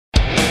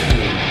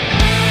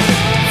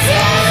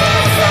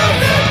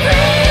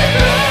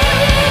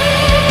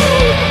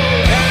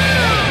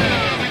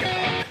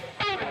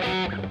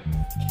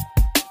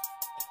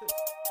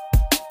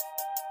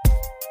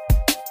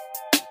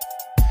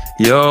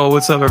Yo,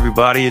 what's up,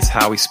 everybody? It's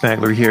Howie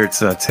Spangler here. It's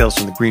Tales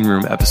from the Green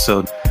Room,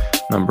 episode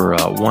number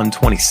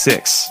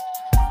 126.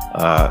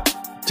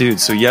 Dude,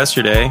 so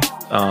yesterday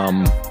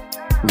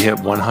we hit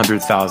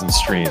 100,000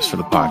 streams for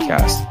the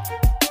podcast,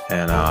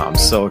 and I'm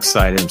so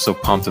excited. I'm so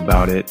pumped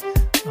about it.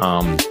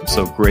 I'm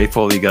so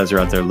grateful that you guys are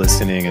out there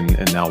listening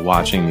and now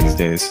watching these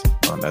days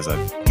as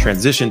I've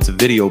transitioned to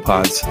video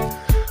pods,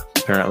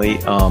 apparently.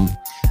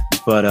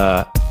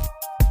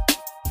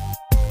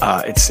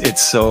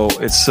 It's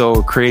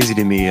so crazy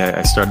to me.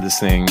 I started this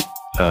thing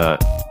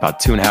about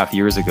 2.5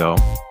 years ago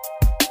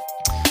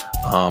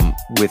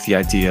with the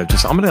idea of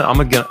just I'm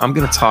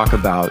gonna talk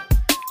about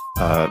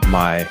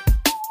my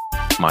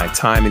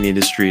time in the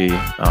industry,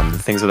 the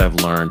things that I've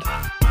learned,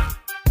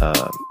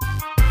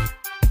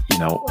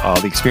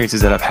 all the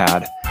experiences that I've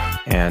had,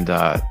 and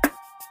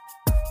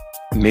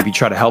maybe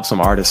try to help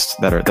some artists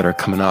that are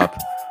coming up,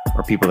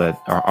 or people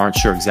that aren't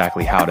sure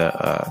exactly how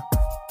to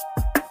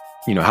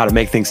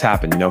make things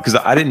happen, because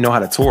I didn't know how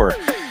to tour.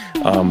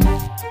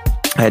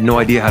 I had no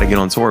idea how to get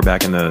on tour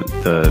back in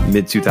the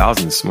mid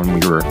 2000s when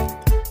we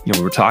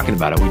were talking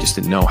about it. We just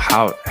didn't know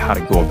how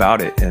to go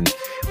about it. And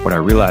what I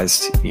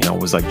realized,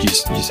 was like, you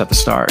just have to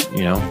start,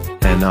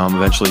 and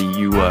eventually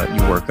you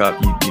work up,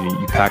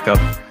 you pack up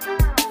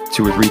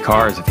 2 or 3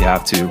 cars if you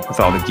have to with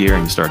all the gear,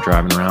 and you start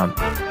driving around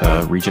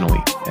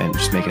regionally and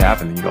just make it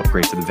happen. And you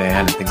upgrade to the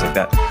van and things like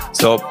that.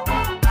 So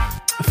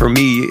for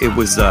me, it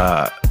was,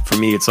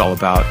 it's all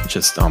about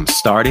just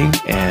starting,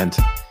 and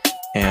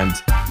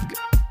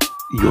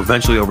you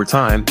eventually, over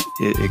time,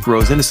 it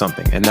grows into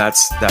something. And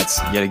that's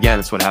yet again,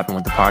 it's what happened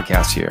with the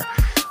podcast here.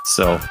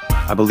 So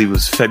I believe it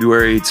was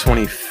February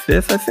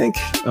 25th, I think,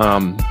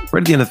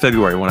 right at the end of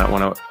February when I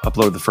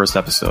uploaded the first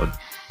episode.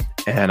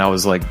 And I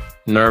was like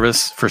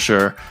nervous for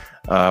sure.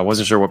 I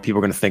wasn't sure what people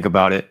were going to think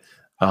about it.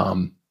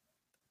 I'm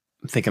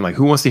thinking like,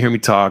 who wants to hear me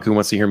talk? Who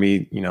wants to hear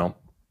me,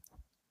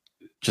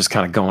 just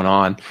kind of going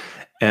on?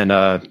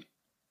 And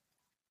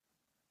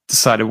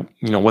decided,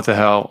 what the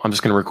hell? I'm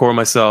just going to record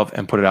myself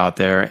and put it out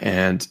there.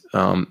 And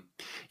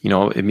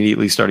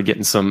immediately started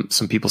getting some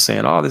people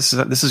saying, "Oh, this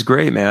is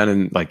great, man!"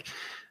 And like,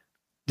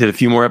 did a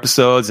few more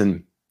episodes,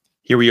 and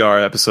here we are,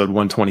 episode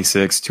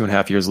 126,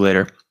 2.5 years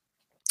later,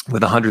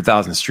 with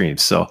 100,000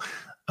 streams. So,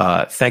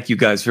 thank you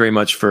guys very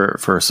much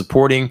for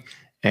supporting,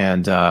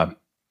 and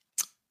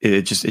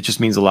it just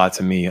means a lot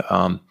to me.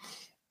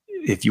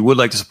 If you would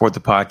like to support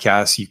the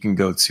podcast, you can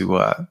go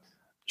to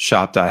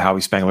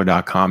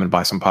shop.howiespangler.com and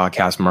buy some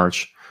podcast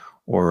merch,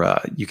 or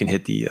you can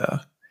hit the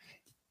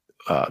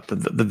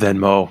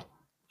Venmo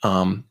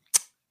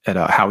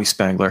at Howie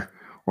Spangler,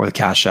 or the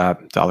Cash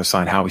App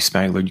 $ Howie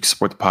Spangler. You can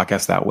support the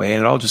podcast that way,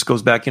 and it all just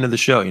goes back into the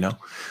show,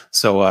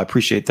 So I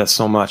appreciate that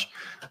so much.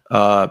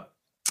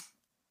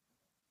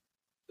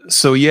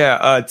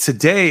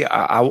 Today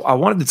I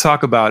wanted to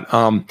talk about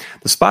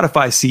the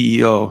Spotify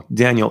CEO,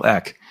 Daniel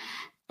Ek.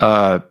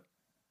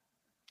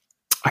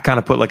 I kind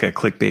of put like a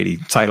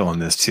clickbaity title on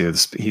this too.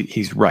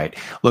 He's right.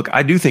 Look,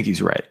 I do think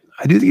he's right.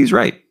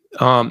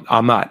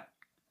 I'm not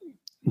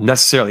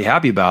necessarily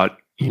happy about,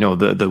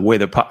 the way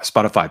that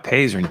Spotify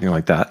pays or anything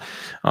like that.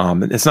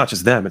 It's not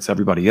just them, it's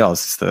everybody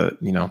else. It's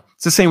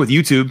the same with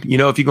YouTube.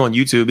 If you go on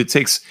YouTube, it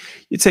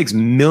takes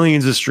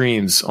millions of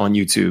streams on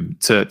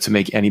YouTube to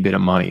make any bit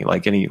of money,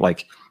 like any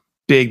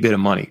big bit of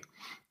money.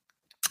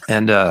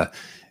 And,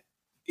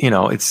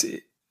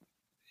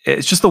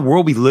 it's just the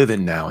world we live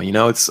in now,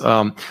 it's,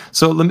 so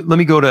let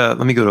me go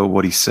to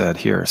what he said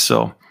here.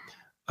 So,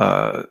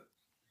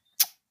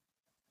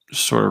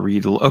 sort of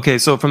read. Okay.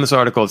 So from this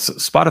article, it's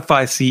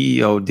Spotify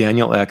CEO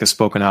Daniel Ek has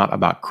spoken out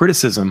about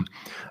criticism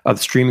of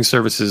the streaming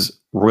services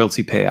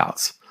royalty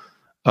payouts,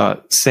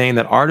 saying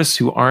that artists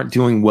that aren't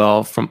doing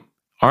well from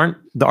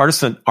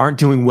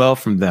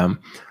them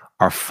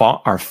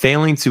are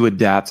failing to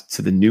adapt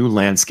to the new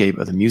landscape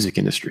of the music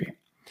industry.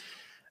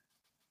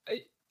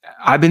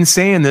 I've been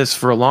saying this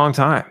for a long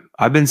time.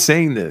 I've been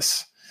saying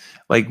this,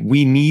 like,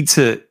 we need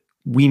to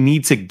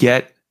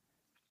get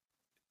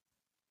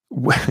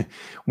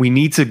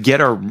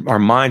our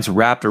minds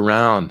wrapped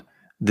around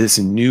this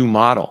new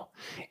model.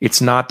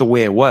 It's not the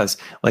way it was.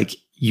 Like,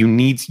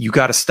 you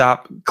got to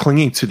stop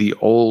clinging to the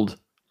old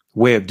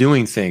way of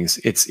doing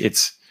things. This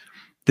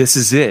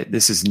is it.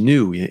 This is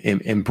new.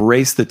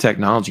 Embrace the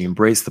technology,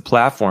 embrace the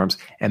platforms,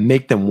 and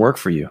make them work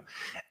for you.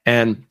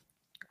 And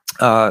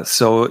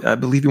so I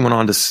believe he went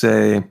on to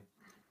say,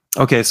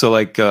 okay, so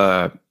like,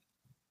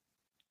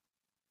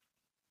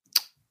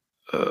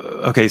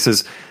 he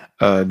says,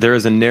 there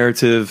is a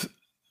narrative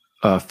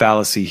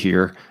fallacy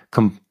here,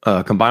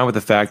 combined with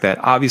the fact that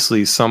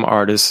obviously some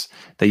artists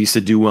that used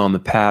to do well in the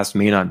past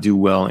may not do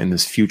well in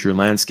this future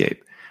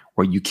landscape,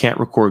 where you can't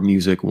record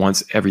music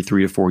once every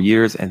 3 to 4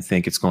 years and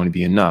think it's going to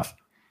be enough.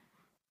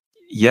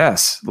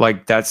 Yes,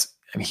 like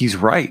he's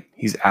right.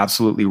 He's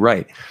absolutely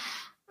right.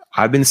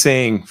 I've been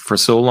saying for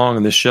so long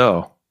in this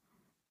show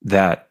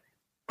that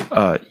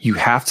you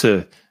have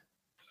to,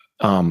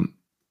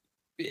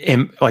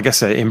 like I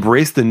said,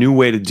 embrace the new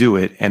way to do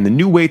it. And the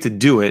new way to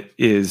do it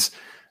is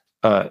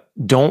you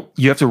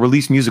have to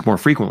release music more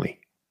frequently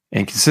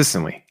and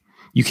consistently.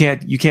 You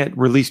can't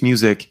release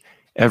music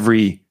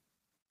every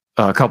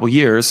couple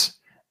years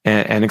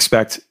and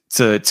expect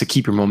to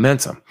keep your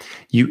momentum.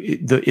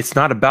 It's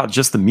not about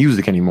just the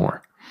music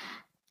anymore.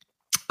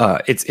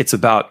 It's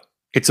about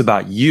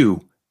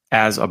you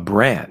as a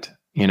brand,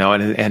 you know,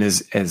 and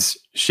as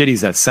shitty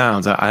as that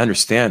sounds, I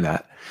understand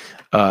that.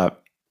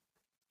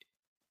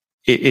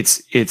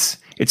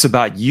 It's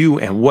about you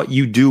and what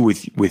you do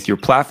with your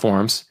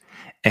platforms,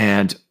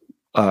 and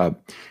how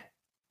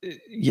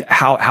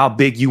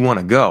big you want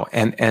to go,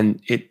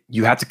 and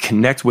you have to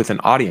connect with an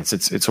audience.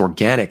 It's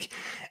organic,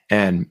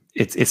 and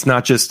it's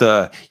not just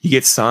you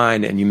get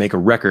signed and you make a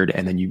record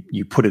and then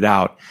you put it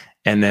out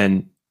and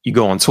then you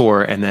go on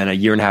tour, and then a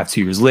year and a half,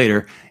 2 years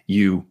later,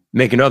 you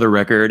make another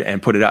record and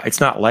put it out.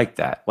 It's not like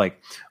that.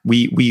 Like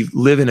we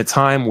live in a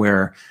time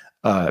where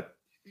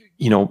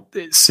you know,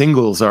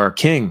 singles are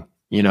king,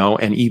 you know,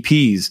 and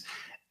EPs,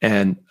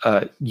 and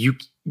you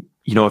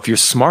know, if you're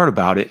smart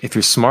about it, if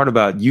you're smart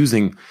about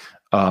using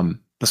the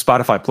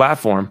Spotify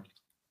platform,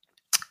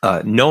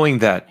 knowing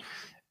that,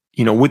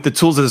 you know, with the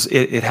tools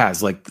it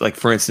has, like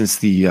for instance,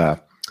 the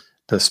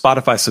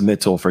Spotify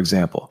Submit tool, for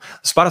example.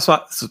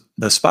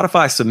 The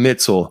Spotify Submit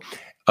tool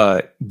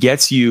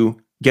gets your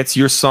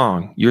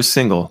song, your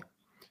single,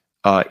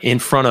 in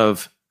front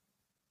of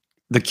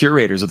the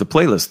curators of the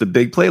playlist, the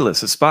big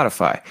playlist at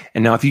Spotify.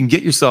 And now if you can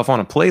get yourself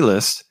on a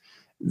playlist,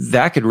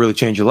 that could really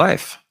change your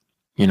life.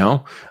 You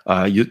know,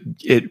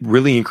 it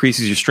really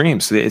increases your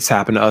streams. It's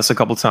happened to us a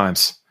couple of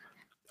times.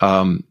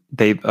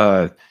 They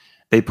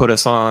put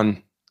us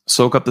on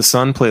Soak Up the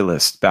Sun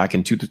playlist back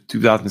in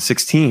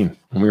 2016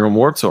 when we were on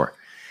Warped Tour.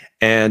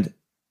 And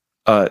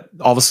all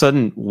of a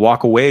sudden,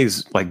 Walk Away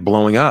is like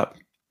blowing up,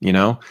 you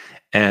know?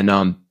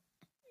 And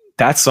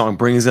that song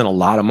brings in a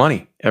lot of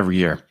money every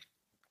year.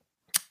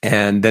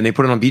 And then they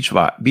put it on Beach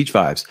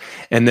Vibes.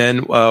 And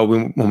then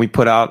when we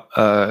put out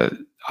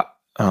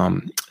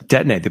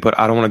Detonate, they put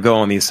I Don't Want to Go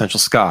on the Essential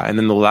Ska. And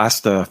then the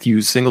last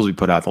few singles we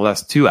put out, the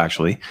last two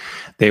actually,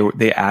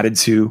 they added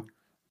to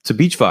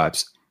Beach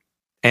Vibes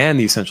and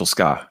the Essential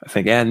Ska, I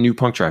think, and New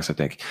Punk Tracks, I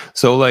think.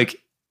 So like,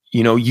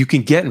 you know, you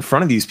can get in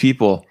front of these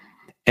people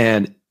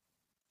and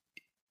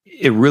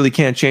it really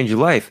can change your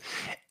life.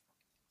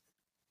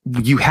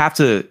 You have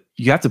to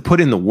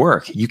put in the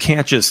work. You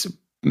can't just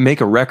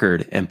make a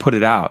record and put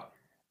it out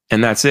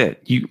and that's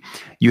it. You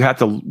have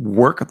to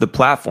work the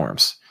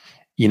platforms.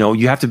 You know,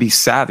 you have to be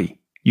savvy.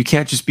 You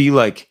can't just be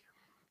like,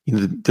 you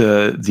know,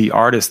 the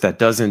artist that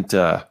doesn't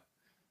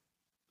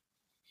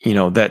you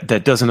know,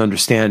 that doesn't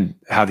understand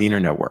how the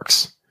internet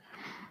works.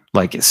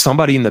 Like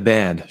somebody in the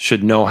band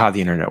should know how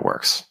the internet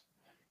works.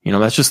 You know,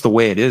 that's just the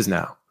way it is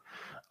now.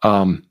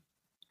 I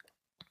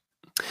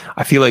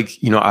feel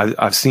like, you know,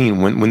 I've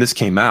seen when this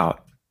came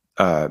out,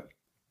 I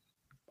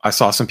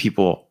saw some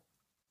people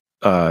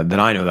that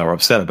I know that were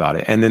upset about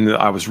it. And then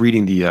I was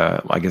reading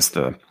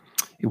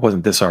it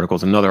wasn't this article,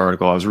 it's another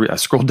article. I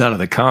scrolled down to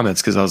the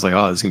comments because I was like,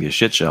 oh, this is gonna be a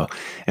shit show.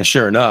 And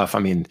sure enough, I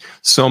mean,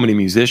 so many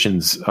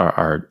musicians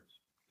are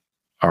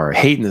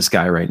hating this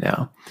guy right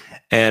now.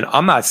 And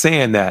I'm not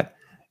saying that,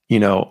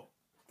 you know,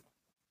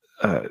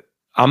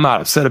 I'm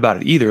not upset about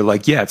it either.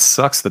 Like, yeah, it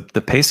sucks. The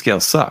pay scale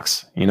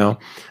sucks, you know,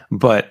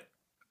 but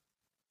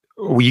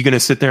are you going to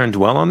sit there and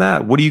dwell on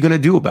that? What are you going to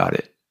do about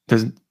it?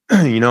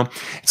 You know,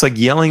 it's like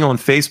yelling on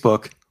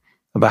Facebook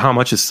about how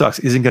much it sucks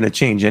isn't going to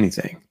change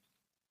anything.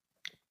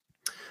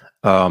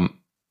 You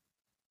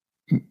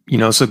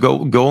know, so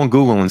go on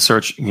Google and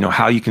search, you know,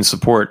 how you can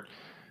support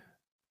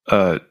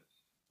a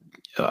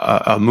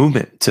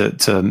movement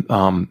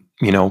to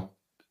you know,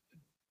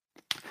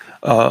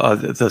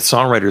 the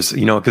songwriters,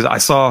 you know, because I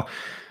saw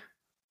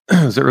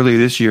it was earlier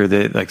this year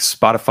that like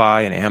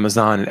Spotify and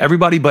Amazon and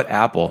everybody but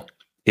Apple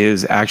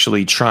is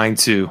actually trying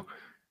to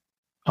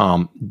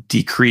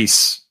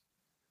decrease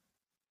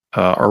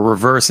or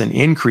reverse an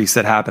increase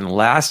that happened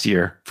last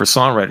year for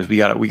songwriters.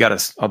 We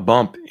got a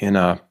bump in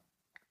a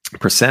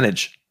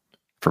percentage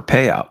for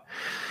payout,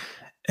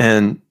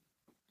 and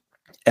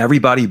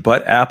everybody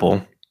but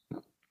Apple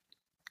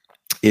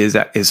is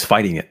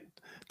fighting it.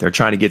 They're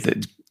trying to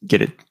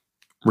get it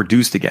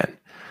reduced again.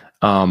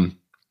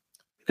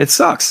 It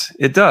sucks.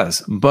 It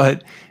does.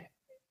 But,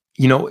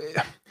 you know,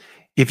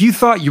 if you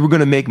thought you were going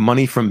to make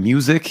money from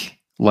music,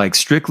 like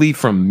strictly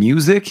from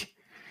music,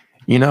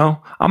 you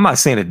know, I'm not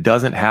saying it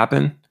doesn't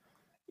happen.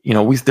 You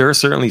know, there are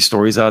certainly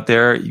stories out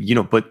there, you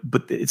know, but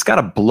it's got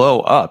to blow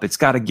up. It's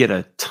got to get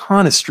a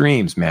ton of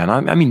streams, man.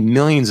 I mean,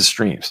 millions of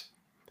streams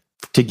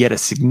to get a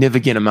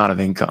significant amount of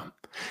income.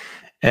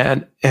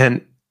 And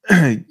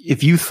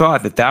if you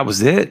thought that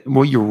was it,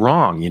 well, you're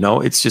wrong. You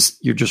know,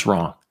 you're just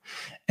wrong.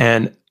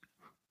 And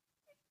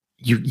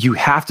you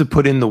have to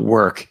put in the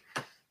work.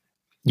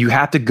 You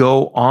have to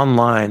go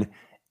online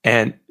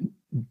and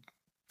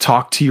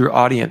talk to your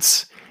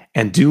audience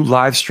and do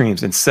live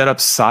streams and set up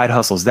side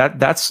hustles.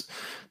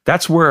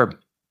 That's where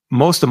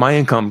most of my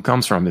income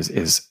comes from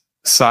is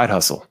side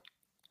hustle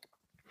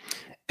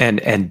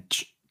and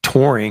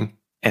touring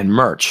and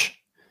merch,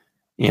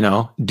 you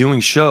know,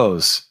 doing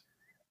shows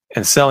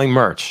and selling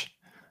merch.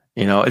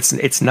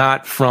 It's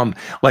not from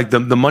like the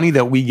money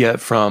that we get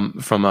from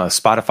a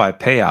Spotify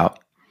payout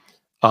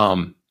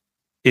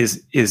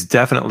is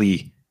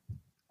definitely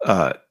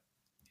I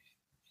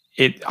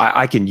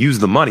can use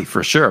the money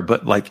for sure,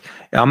 but like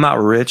I'm not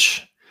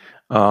rich.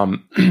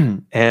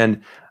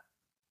 And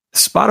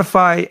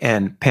Spotify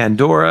and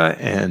Pandora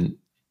and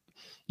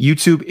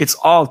YouTube, it's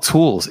all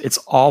tools. It's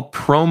all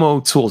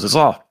promo tools. It's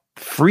all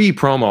free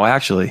promo,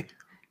 actually.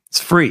 It's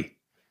free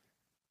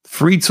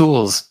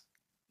tools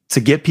to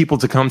get people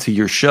to come to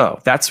your show.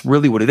 That's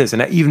really what it is.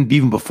 And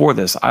even before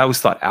this, I always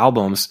thought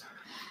albums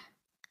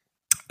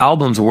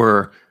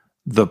were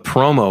the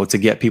promo to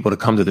get people to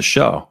come to the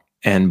show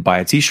and buy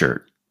a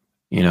t-shirt,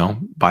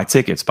 buy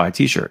tickets, buy a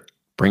t-shirt,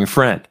 bring a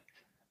friend.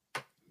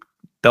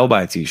 They'll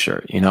buy a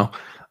t-shirt,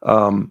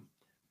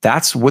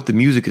 that's what the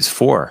music is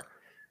for.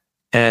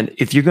 And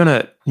if you're going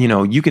to,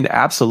 you can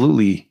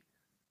absolutely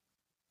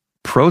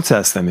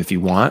protest them if you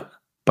want,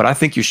 but I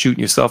think you're shooting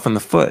yourself in the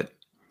foot.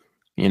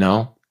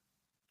 How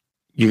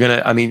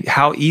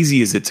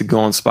easy is it to go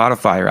on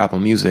Spotify or Apple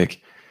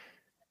Music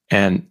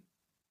and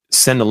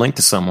send a link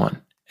to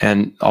someone,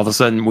 and all of a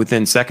sudden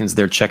within seconds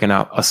they're checking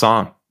out a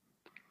song?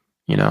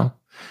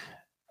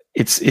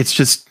 It's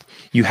just,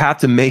 you have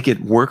to make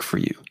it work for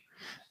you.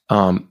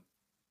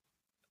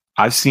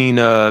 I've seen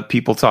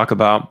people talk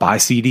about buy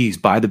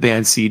CDs, buy the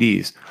band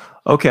CDs.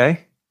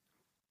 Okay,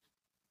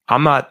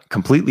 I'm not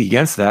completely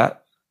against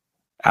that.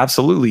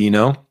 Absolutely,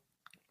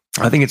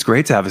 I think it's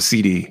great to have a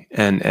CD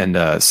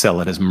and sell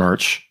it as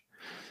merch.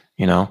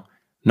 No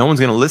one's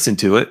going to listen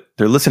to it.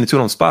 They're listening to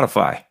it on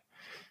Spotify.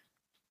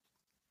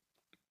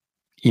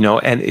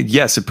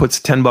 Yes, it puts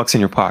 $10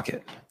 in your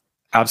pocket.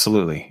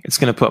 Absolutely. It's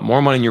going to put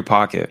more money in your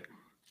pocket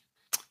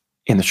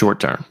in the short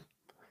term.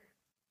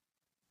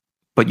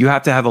 But you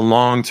have to have a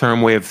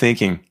long-term way of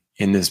thinking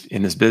in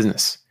this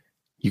business.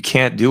 You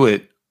can't do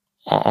it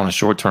on a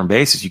short-term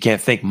basis. You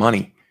can't think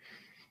money.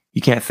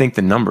 You can't think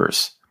the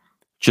numbers.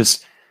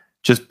 Just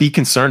be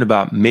concerned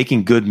about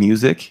making good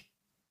music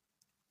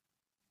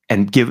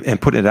and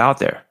putting it out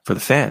there for the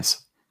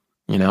fans.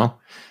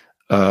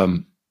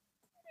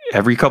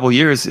 Every couple of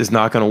years is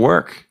not going to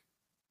work.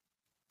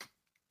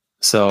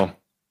 So,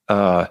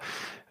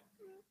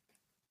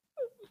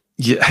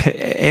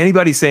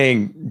 anybody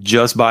saying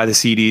just buy the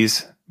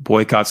CDs,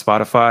 boycott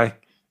Spotify,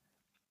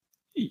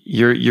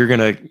 you're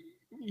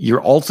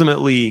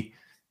ultimately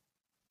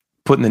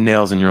putting the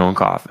nails in your own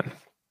coffin.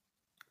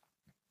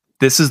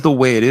 This is the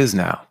way it is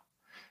now.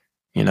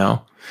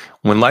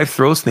 When life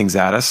throws things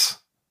at us,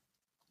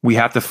 we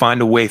have to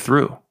find a way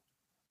through.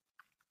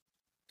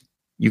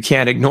 You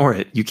can't ignore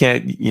it. You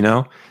can't,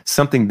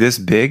 something this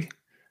big,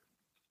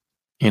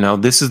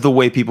 this is the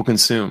way people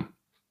consume.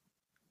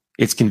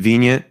 It's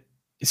convenient.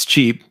 It's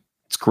cheap.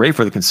 It's great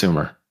for the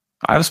consumer.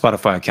 I have a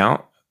Spotify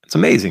account. It's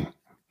amazing.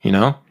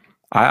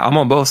 I'm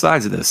on both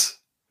sides of this.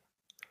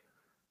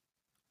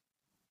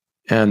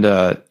 And,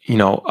 I'm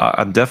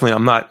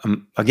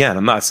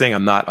not saying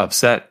I'm not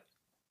upset.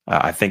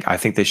 I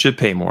think they should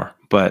pay more,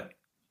 but,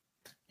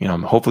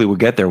 hopefully we'll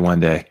get there one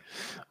day.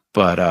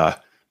 But,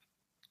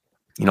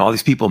 all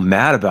these people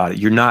mad about it.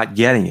 You're not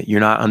getting it. You're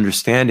not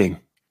understanding.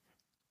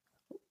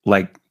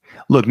 Like,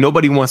 look,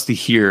 nobody wants to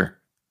hear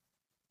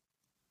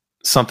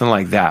something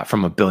like that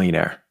from a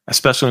billionaire,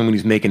 especially when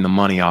he's making the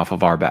money off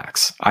of our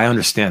backs. I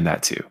understand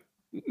that too.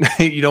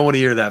 You don't want to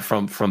hear that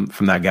from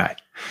that guy,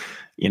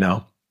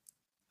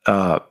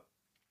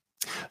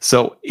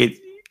 So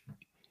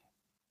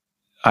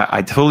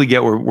I totally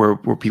get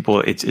where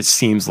people, it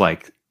seems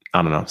like,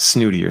 I don't know,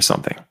 snooty or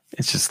something.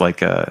 It's just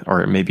like,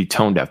 or maybe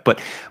tone deaf,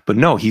 but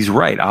no, he's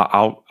right.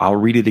 I'll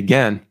read it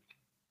again.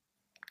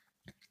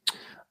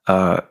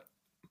 Let's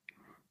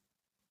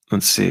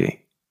see.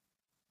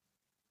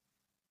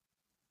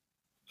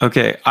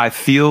 Okay. I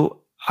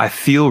feel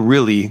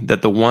really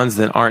that the ones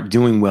that aren't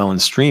doing well in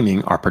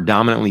streaming are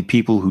predominantly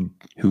people who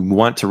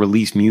want to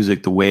release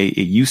music the way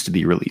it used to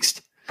be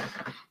released.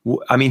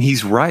 I mean,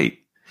 he's right.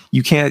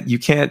 You can't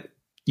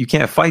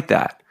fight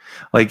that.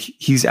 Like,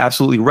 he's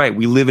absolutely right.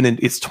 We live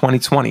it's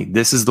 2020.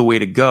 This is the way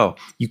to go.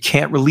 You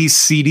can't release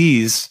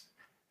CDs,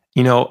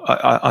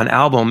 an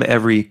album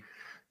every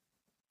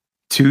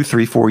 2,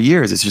 3, 4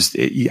 years. It's just,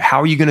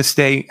 how are you going to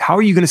stay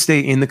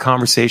in the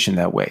conversation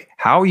that way?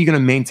 How are you going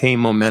to maintain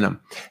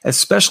momentum?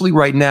 Especially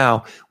right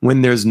now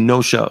when there's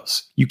no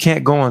shows. You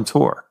can't go on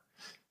tour,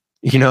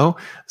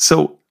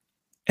 So,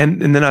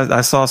 and then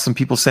I saw some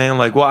people saying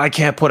like, well, I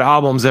can't put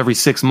albums every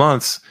 6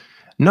 months.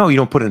 No, you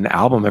don't put an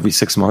album every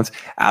 6 months.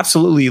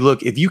 Absolutely.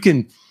 Look, if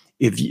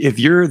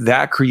you're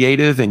that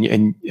creative and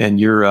you're,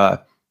 you're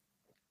a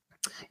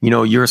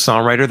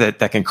songwriter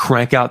that can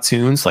crank out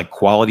tunes, like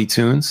quality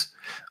tunes.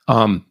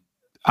 Do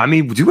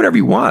whatever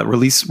you want,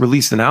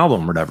 release an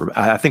album or whatever.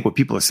 I think what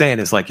people are saying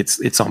is like,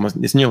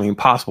 it's nearly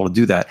impossible to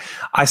do that.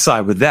 I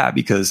side with that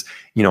because,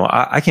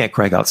 I can't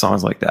crank out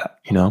songs like that,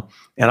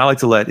 and I like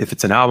to if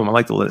it's an album, I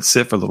like to let it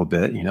sit for a little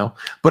bit,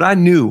 but I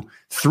knew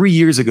 3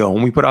 years ago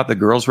when we put out the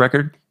Girls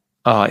record,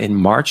 in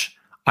March,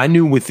 I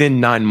knew within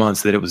 9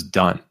 months that it was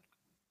done.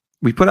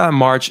 We put out in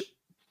March.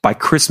 By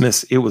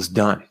Christmas, it was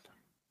done.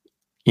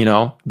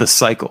 the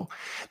cycle.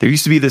 There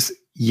used to be this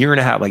year and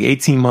a half, like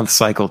 18-month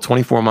cycle,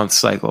 24-month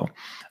cycle.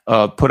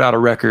 Put out a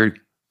record,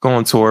 go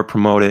on tour,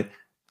 promote it,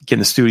 get in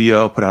the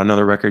studio, put out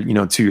another record,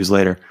 2 years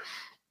later.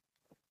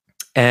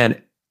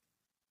 And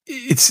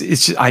it's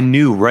just, I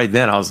knew right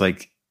then, I was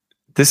like,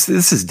 this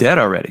is dead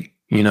already.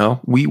 We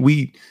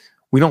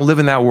don't live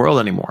in that world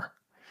anymore.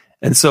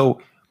 And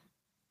so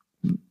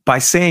by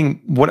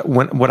saying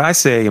what I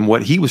say and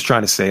what he was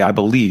trying to say, I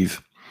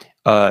believe,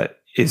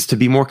 is to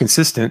be more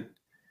consistent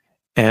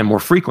and more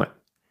frequent.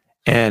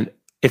 And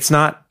it's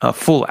not a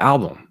full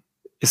album.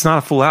 It's not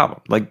a full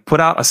album. Like, put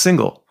out a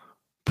single,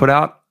 put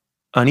out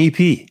an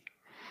EP,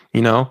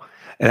 and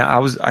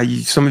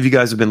some of you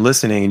guys have been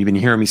listening and you've been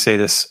hearing me say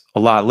this a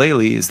lot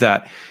lately, is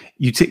that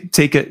you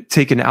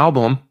take an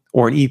album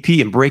or an EP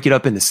and break it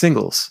up into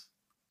singles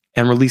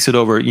and release it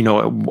over,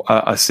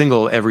 a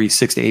single every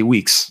 6 to 8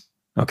 weeks.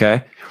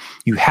 Okay.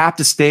 You have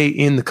to stay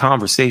in the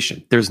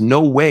conversation. There's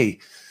no way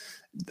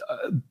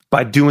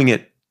by doing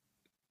it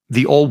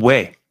the old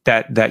way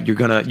that you're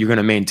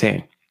gonna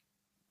maintain.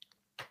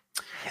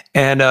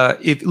 And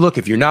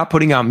if you're not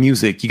putting out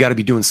music, you got to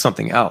be doing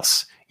something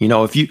else.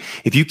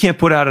 If you can't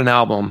put out an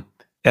album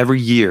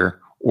every year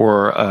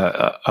or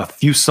a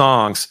few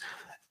songs,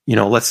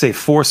 let's say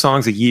 4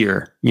 songs a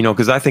year,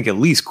 because I think at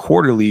least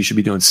quarterly you should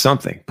be doing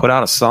something. Put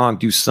out a song,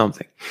 do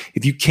something.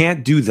 If you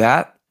can't do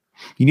that,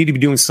 you need to be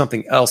doing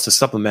something else to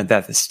supplement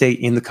that, to stay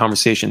in the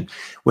conversation,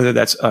 whether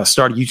that's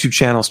start a YouTube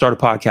channel, start a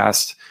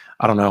podcast,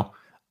 I don't know,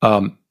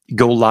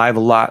 go live a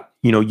lot.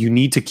 You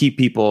need to keep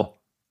people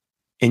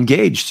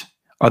engaged.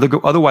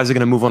 Otherwise, they're going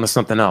to move on to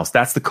something else.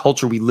 That's the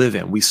culture we live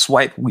in. We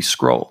swipe, we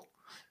scroll.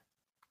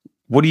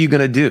 What are you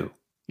going to do?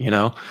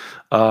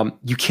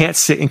 You can't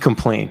sit and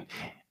complain.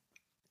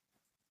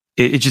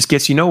 It just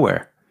gets you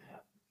nowhere.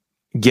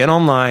 Get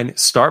online,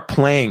 start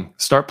playing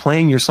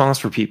your songs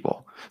for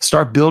people.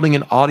 Start building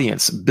an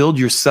audience, build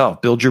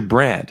yourself, build your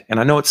brand. And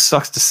I know it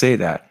sucks to say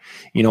that,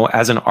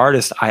 as an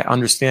artist, I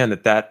understand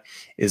that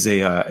is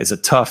a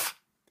tough,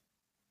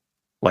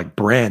 like,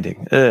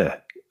 branding.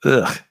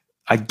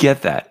 I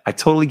get that. I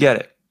totally get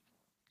it.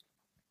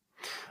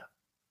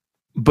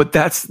 But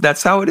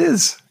that's how it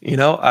is.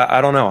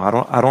 I don't know.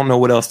 I don't know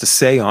what else to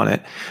say on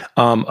it.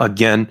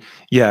 Again,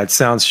 yeah, it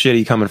sounds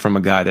shitty coming from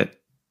a guy that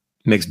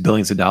makes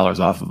billions of dollars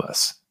off of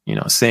us,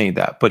 saying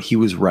that, but he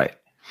was right.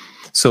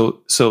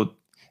 So,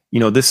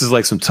 this is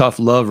like some tough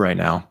love right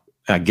now.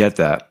 I get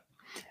that,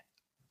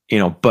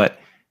 but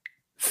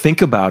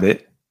think about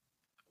it.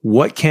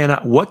 What can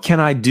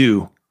I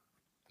do?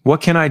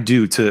 What can I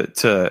do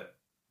to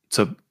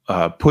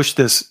push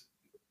this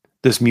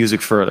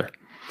music further,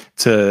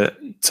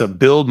 to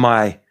build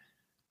my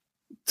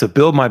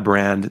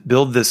brand,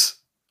 build this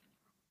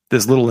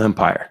little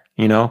empire?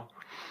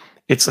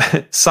 It's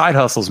side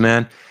hustles,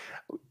 man.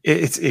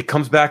 It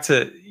comes back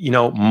to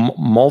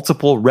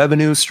multiple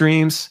revenue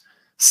streams.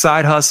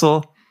 Side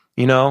hustle,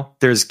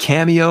 there's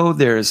Cameo,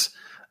 there's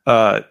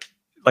like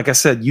I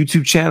said,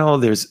 YouTube channel,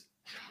 there's,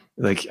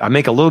 like, I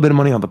make a little bit of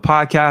money on the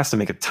podcast, I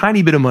make a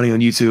tiny bit of money on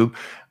YouTube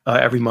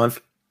every month,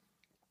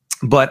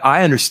 but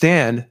I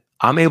understand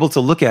I'm able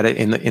to look at it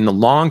in the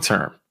long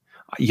term.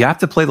 You have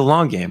to play the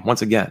long game.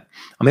 Once again,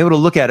 I'm able to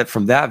look at it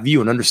from that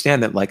view and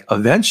understand that, like,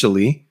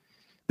 eventually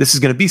this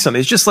is going to be something.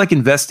 It's just like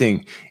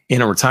investing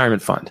in a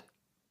retirement fund,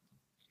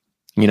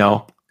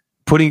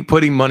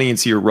 putting money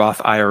into your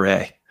Roth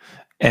IRA.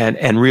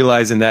 And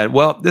realizing that,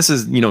 well, this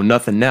is,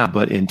 nothing now,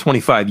 but in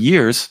 25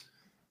 years,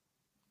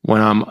 when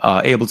I'm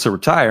able to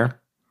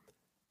retire,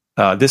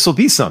 this will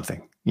be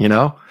something,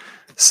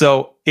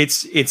 So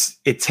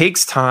it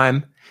takes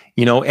time,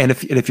 and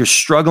if you're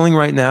struggling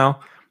right now,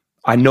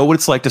 I know what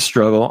it's like to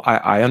struggle.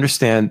 I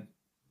understand,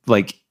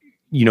 like,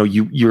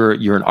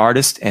 you're an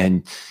artist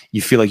and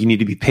you feel like you need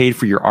to be paid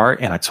for your art,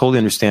 and I totally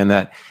understand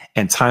that.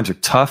 And times are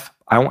tough.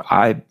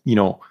 I'm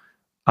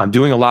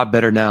doing a lot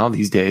better now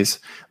these days,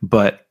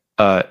 but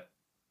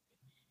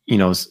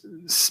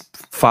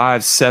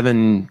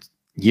 5-7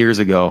 years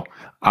ago,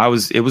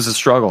 it was a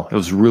struggle. It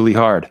was really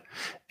hard.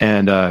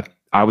 And,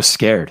 I was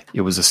scared.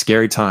 It was a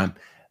scary time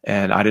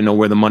and I didn't know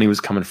where the money was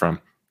coming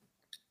from.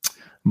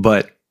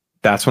 But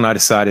that's when I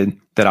decided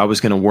that I was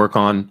going to work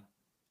on,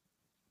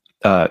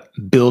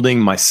 building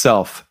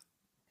myself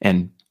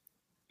and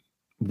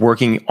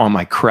working on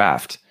my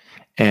craft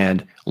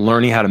and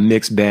learning how to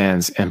mix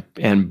bands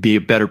and be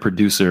a better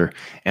producer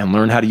and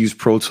learn how to use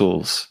Pro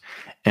Tools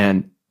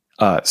and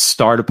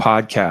start a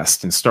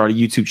podcast and start a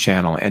YouTube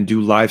channel and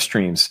do live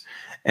streams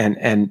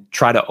and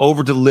try to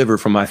over deliver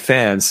for my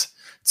fans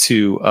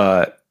to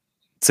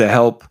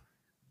help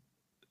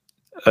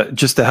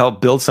just to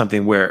help build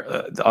something where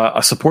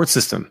a support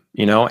system,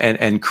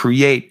 and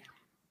create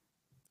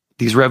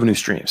these revenue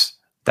streams.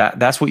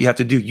 That's what you have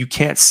to do. You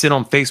can't sit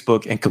on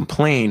Facebook and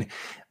complain,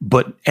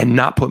 and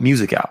not put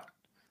music out.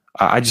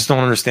 I just don't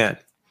understand,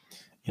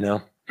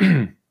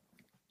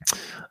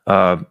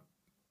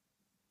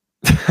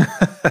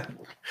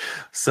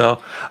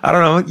 So I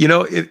don't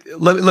know,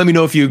 let me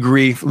know if you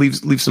agree.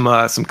 Leave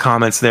some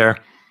comments there.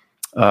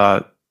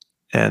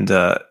 And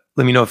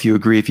let me know if you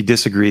agree, if you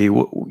disagree.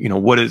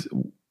 What is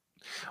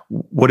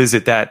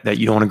it that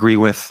you don't agree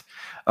with?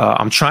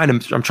 I'm trying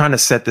to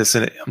set this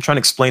in. I'm trying to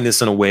explain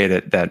this in a way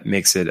that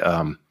makes it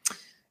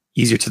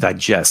easier to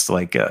digest.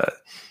 Like,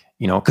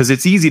 because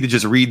it's easy to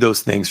just read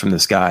those things from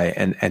this guy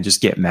and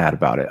just get mad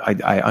about it.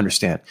 I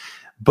understand,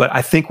 but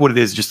I think what it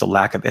is just a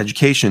lack of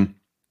education,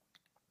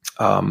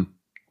 and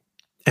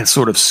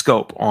sort of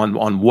scope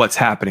on what's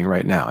happening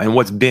right now and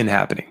what's been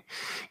happening.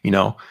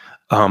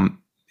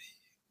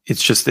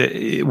 It's just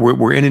that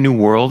we're in a new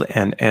world,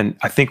 and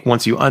I think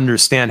once you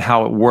understand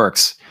how it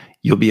works,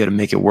 you'll be able to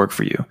make it work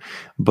for you.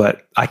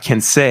 But I can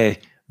say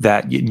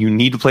that you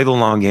need to play the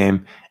long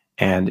game,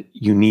 and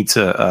you need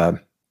to.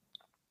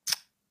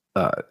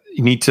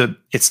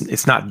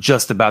 It's not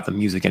just about the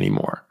music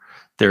anymore.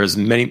 There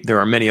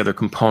are many other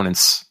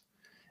components,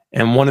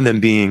 and one of them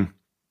being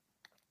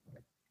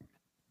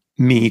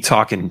me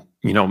talking.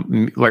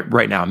 Like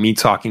right now, me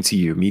talking to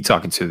you, me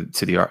talking to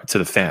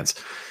the fans,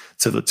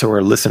 to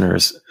our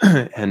listeners,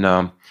 and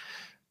I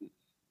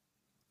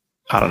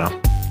don't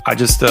know. I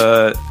just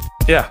I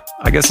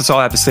guess that's all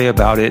I have to say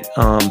about it.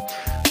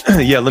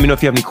 Let me know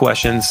if you have any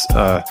questions.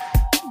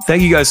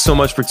 Thank you guys so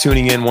much for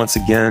tuning in once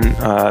again.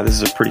 This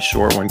is a pretty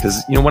short one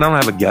because when I don't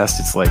have a guest,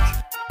 it's like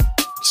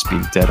just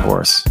being a dead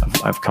horse.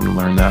 I've come to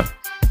learn that.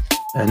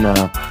 And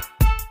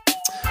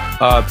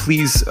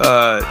please,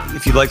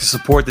 if you'd like to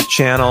support the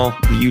channel,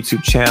 the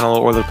YouTube channel,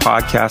 or the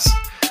podcast,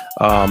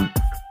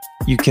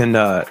 you can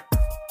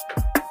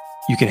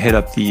hit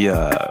up the.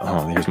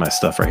 Here's my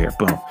stuff right here.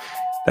 Boom.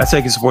 That's how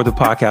you can support the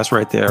podcast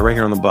right there, right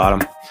here on the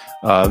bottom.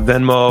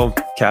 Venmo,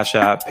 Cash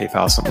App,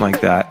 PayPal, something like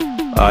that.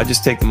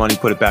 Just take the money,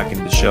 put it back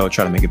into the show,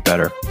 try to make it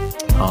better.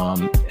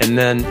 And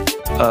then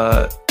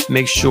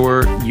make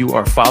sure you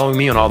are following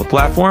me on all the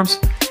platforms.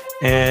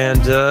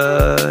 And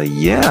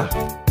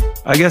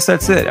I guess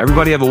that's it.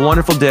 Everybody have a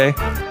wonderful day.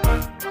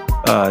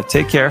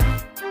 Take care.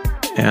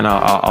 And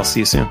I'll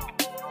see you soon.